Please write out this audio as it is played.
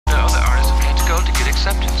world to get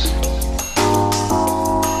acceptance.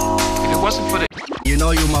 If it wasn't for the... You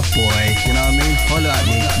know you're my boy, you know what I mean? Holla at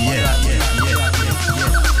me, yeah.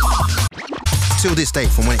 Till this date,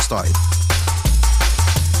 from when it started.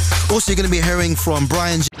 Also, you're going to be hearing from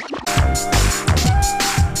Brian...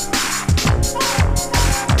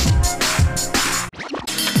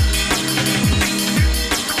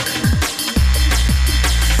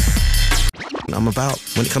 I'm about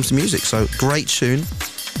when it comes to music, so great tune.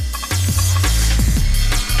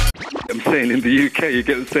 I'm saying in the UK, you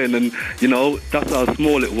get what I'm saying, and you know, that's how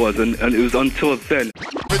small it was, and it was until then.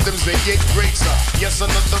 Rhythms they get greater. Yes,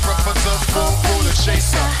 another rapper, full of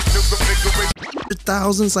chaser. New configuration.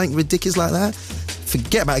 100,000, something ridiculous like that.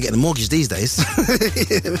 Forget about getting a mortgage these days.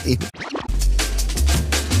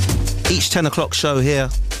 Each 10 o'clock show here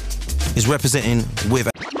is representing with...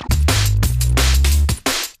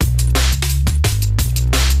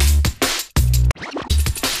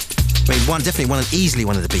 easily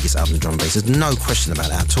one of the biggest albums of drum and bass. There's no question about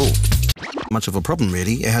that at all. Much of a problem,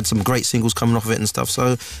 really. It had some great singles coming off of it and stuff.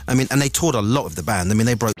 So, I mean, and they toured a lot with the band. I mean,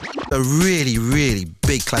 they broke a really, really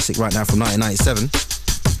big classic right now from 1997.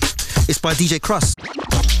 It's by DJ Krust.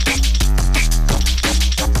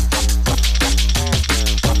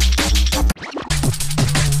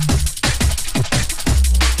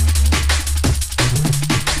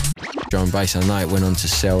 Drum and bass on night went on to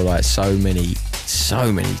sell like so many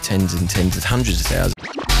tens and hundreds of thousands.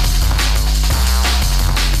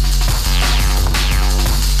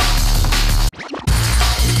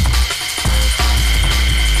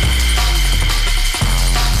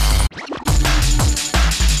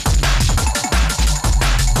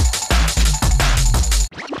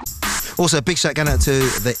 Also, a big shout out to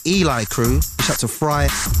the Eli crew. Shout out to Fry,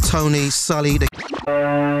 Tony, Sully.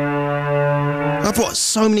 I brought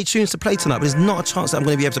so many tunes to play tonight, but there's not a chance that I'm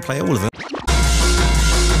going to be able to play all of them.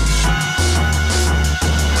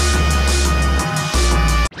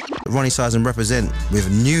 Ronnie Size and Represent with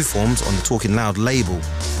New Forms on the Talking Loud label.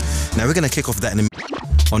 Now we're going to kick off that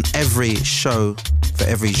on every show for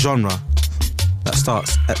every genre. That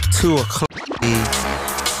starts at 2 o'clock.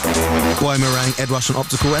 Guy Meringue, Ed Rush and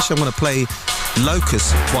Optical. Actually, I'm going to play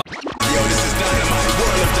Locust. Yo, this is Dynamite,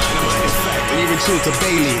 World of Dynamite, in fact. And even true to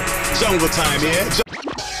Bailey. Jungle time, yeah?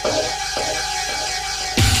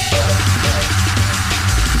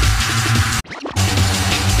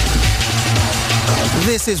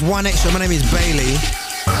 This is One Extra. My name is Bailey.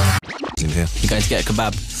 You're going to get a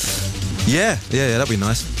kebab? Yeah, that'd be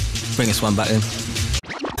nice. Bring us one back then.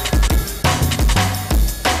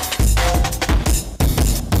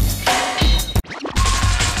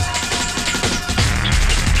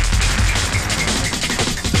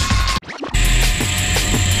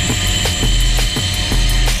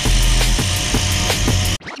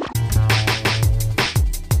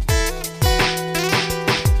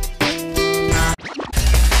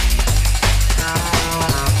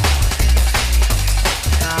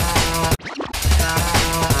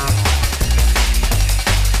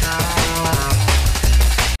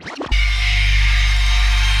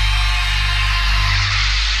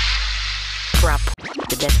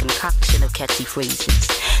 Catchy phrases.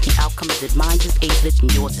 The outcome is that mine is ageless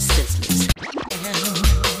and yours is senseless.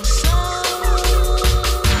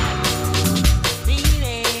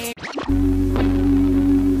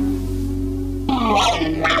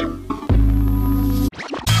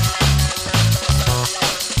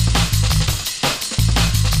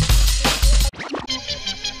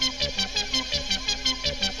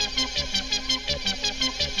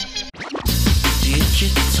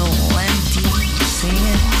 Digital and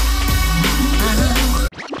deep,